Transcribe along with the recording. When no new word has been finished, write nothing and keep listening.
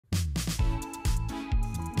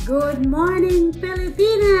Good morning,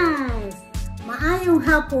 Pilipinas! Maayong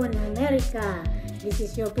hapon, Amerika! This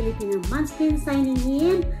is your Filipino Munchkin signing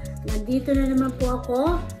in. Nandito na naman po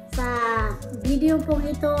ako. Sa video pong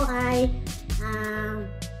ito ay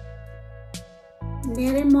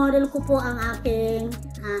niremodel ko po ang aking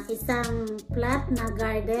isang flat na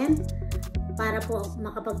garden para po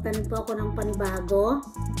makapagtanim po ako ng panibago.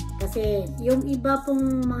 Kasi yung iba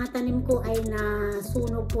pong mga tanim ko ay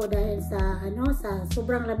nasunog po dahil sa sa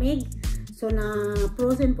sobrang lamig. So na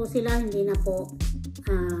frozen po sila, hindi na po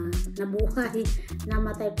nabuhay,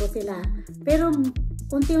 namatay po sila. Pero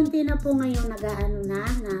unti-unti na po ngayon na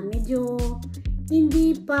medyo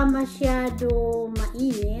hindi pa masyado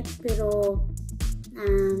mainit, pero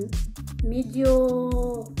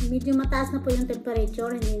medyo mataas na po yung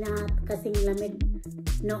temperature, hindi na kasing lamig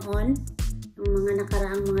noon ang mga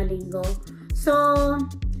nakaraang mga linggo. So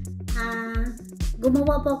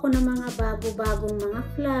gumawa po ako ng mga bago-bagong mga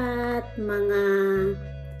flat, mga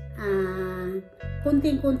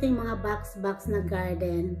kunting-kunting mga box na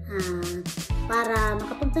garden para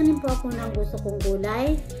makapagtanim po ako ng gusto kong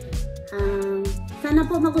gulay. Sana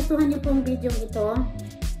po magustuhan niyo pong video ito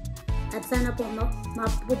at sana po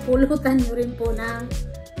mapupulutan niyo rin po ng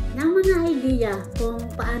mga idea kung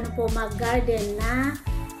paano po mag-garden na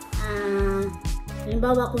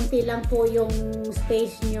halimbawa kunti lang po yung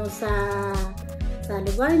space nyo sa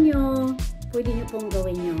lugar nyo, pwede nyo pong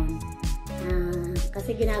gawin yun.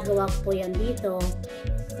 Kasi ginagawa ko po yan dito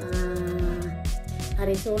sa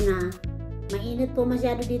Arizona. Mainit po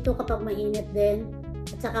masyado dito kapag mainit din,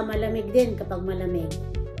 at saka malamig din kapag malamig.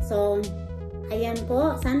 So ayan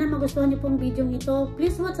po, sana magustuhan nyo pong video ito.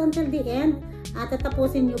 Please watch until the end at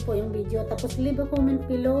tatapusin nyo po yung video. Tapos leave a comment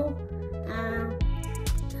below.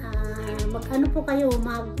 Mag-ano po kayo,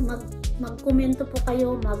 mag-komento po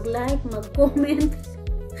kayo, mag-like, mag-comment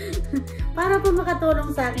para po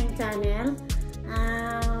makatulong sa aking channel.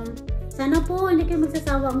 Sana po hindi kayo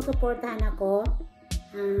magsasawang suportahan ako.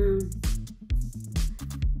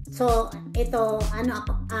 So ito,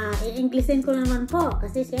 i-Englishin ko naman po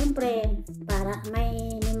kasi siyempre para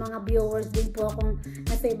may mga viewers din po akong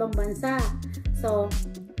nasa ibang bansa. So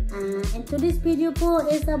and today's video po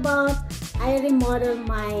is about I remodeled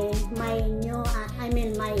my new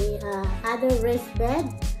my other raised bed,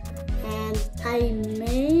 and I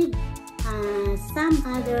made some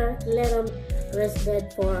other little raised bed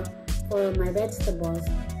for my vegetables.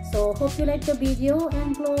 So hope you like the video,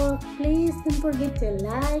 and please don't forget to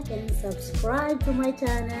like and subscribe to my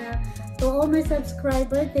channel. To all my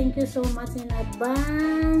subscribers, thank you so much in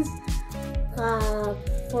advance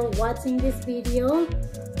for watching this video.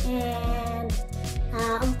 And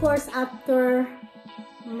of course, after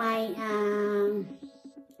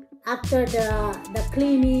the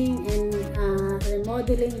cleaning and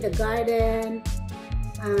remodeling the garden,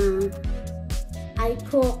 I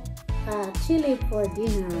cook chili for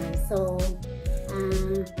dinner. So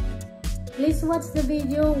please watch the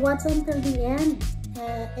video, watch until the end.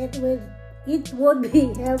 It would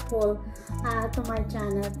be helpful to my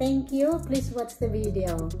channel. Thank you. Please watch the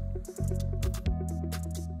video.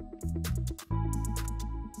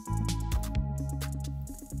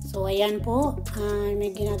 So ayan po,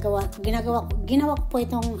 may ginawa ko po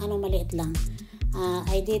itong maliit lang.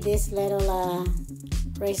 I did this little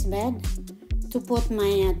raised bed to put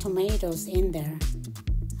my tomatoes in there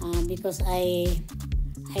because I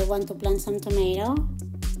want to plant some tomato,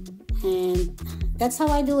 and that's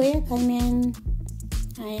how I do it. I mean,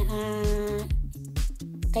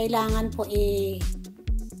 kailangan po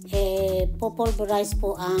pulverize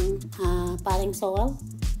po ang potting soil.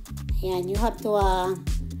 Ayan, you have to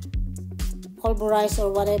pulverize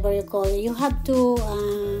or whatever you call it. You have to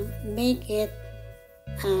make it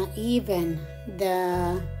even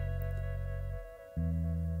the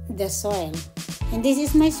soil. And this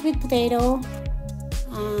is my sweet potato.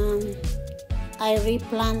 I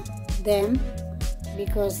replant them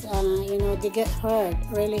because they get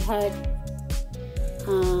really hurt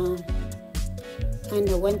in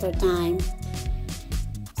the winter time.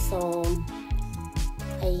 So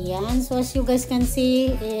ayan, so as you guys can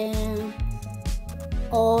see,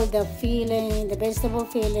 all the vegetable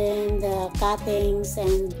peeling, the cuttings,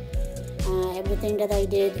 and everything that I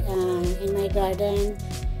did in my garden,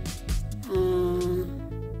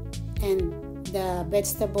 and the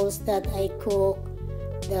vegetables that I cook,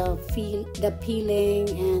 the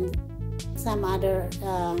peeling, and some other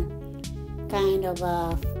kind of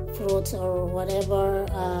fruits or whatever,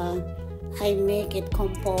 I make it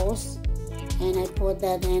compost, and I put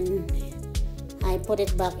that in. I put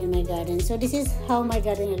it back in my garden. So this is how my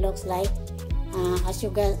garden looks like. As you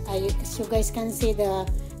guys can see, the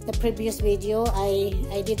the previous video,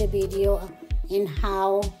 I did a video in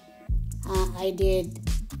how I did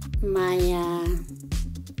my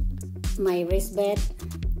my raised bed.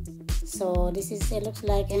 So this is it looks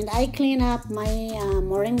like, and I clean up my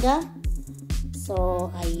moringa.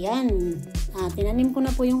 So ayan, tinanim ko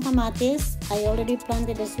na po yung kamatis. I already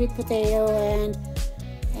planted the sweet potato and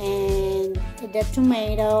the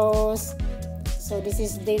tomatoes. So this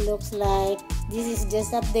is they looks like. This is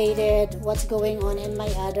just updated what's going on in my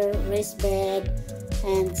other raised bed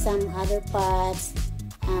and some other pots.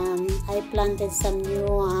 I planted some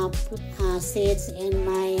new seeds in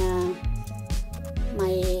my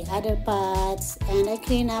my other pots, and I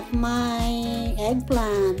clean up my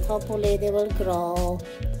eggplant. Hopefully they will grow.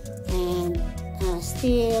 And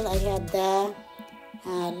still I have the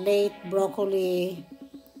late broccoli.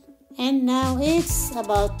 And now it's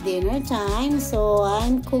about dinner time, so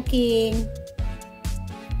I'm cooking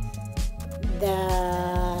the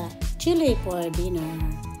chili for dinner.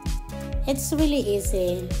 It's really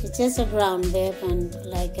easy. It's just a ground beef and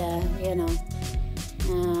like you know,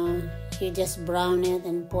 you just brown it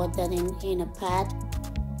and put that in a pot.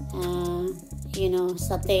 You know,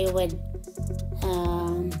 saute with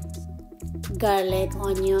garlic,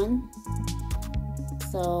 onion.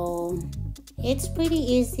 So it's pretty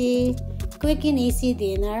easy, quick and easy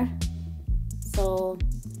dinner. So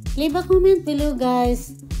leave a comment below,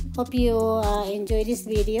 guys. Hope you enjoy this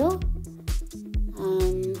video.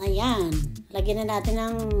 Ayan, lagyan na natin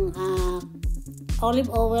ng olive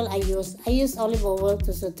oil. I use olive oil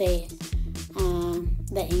to saute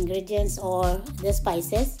the ingredients or the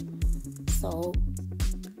spices. So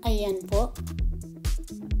ayan po,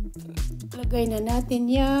 lagay na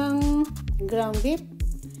natin yung ground beef,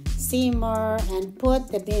 simmer, and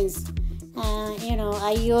put the beans. You know,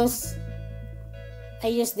 I use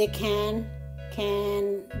the canned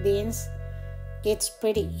beans. It's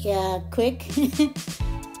pretty quick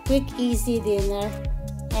quick easy dinner.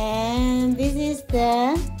 And this is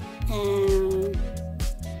the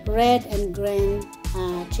red and green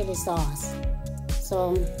chili sauce.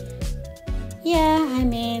 So yeah, I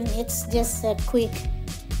mean, it's just a quick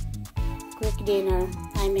dinner.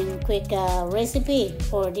 I mean, quick recipe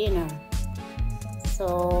for dinner.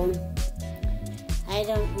 So I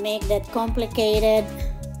don't make that complicated,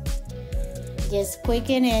 just quick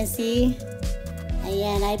and easy.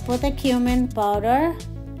 Ayan, I put a cumin powder,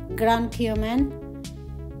 ground cumin,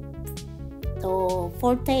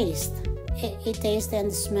 for taste. It tastes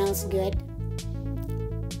and smells good.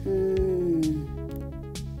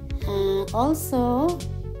 Also,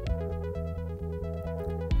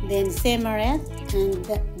 then simmer it, and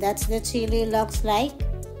that's the chili looks like.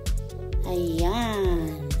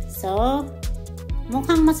 Ayan. So,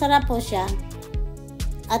 mukhang masarap po siya.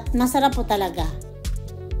 At masarap po talaga.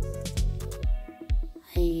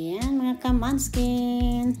 Ayan, mga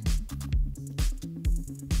kamanskin.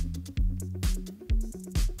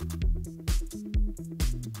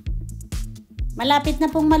 Malapit na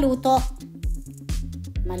pong maluto.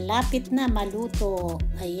 Malapit na maluto.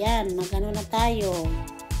 Ayan, magano na tayo.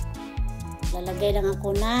 Lalagay lang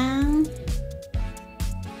ako ng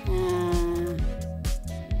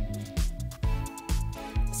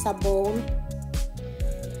sa bowl.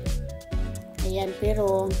 Ayan,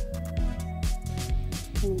 pero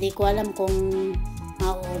hindi ko alam kung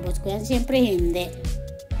mauubos ko yan. Siyempre hindi.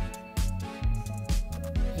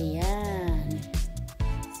 Ayan.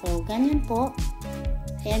 So, ganyan po.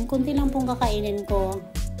 Ayan, kunti lang pong kakainin ko.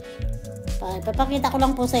 Papakita ko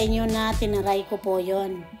lang po sa inyo na tinaray ko po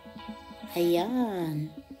yon. Ayan.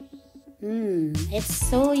 It's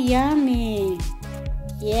so yummy.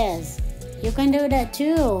 Yes, you can do that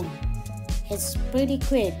too. It's pretty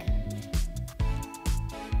quick.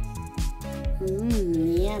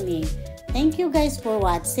 Yummy. Thank you guys for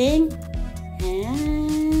watching,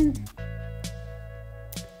 and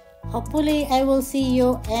hopefully I will see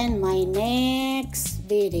you in my next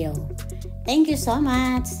video. Thank you so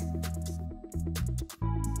much.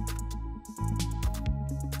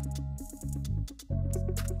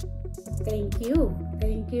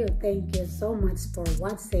 Thank you so much for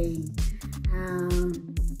watching.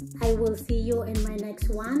 I will see you in my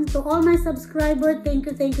next one. To all my subscribers, thank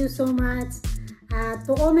you so much.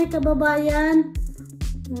 To all my kababayan,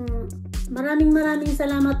 maraming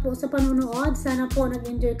salamat po sa panonood. Sana po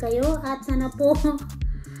nag-enjoy kayo, at sana po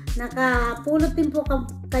nakapulot din po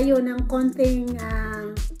kayo ng konting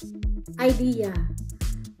idea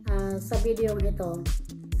sa video ito.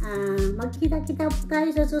 Magkita-kita po tayo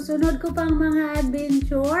sa susunod ko pang mga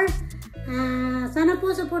adventure. Sana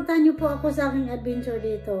po supportan niyo po ako sa aking adventure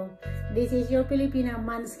dito. This is your Filipina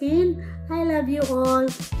Manskin. I love you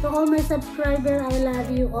all. To all my subscriber, I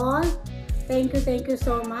love you all. Thank you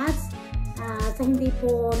so much. Sa hindi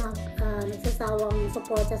po nagsasawang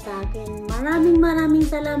suporta sa akin. Maraming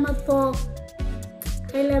salamat po.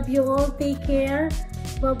 I love you all. Take care.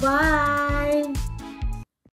 Bye-bye.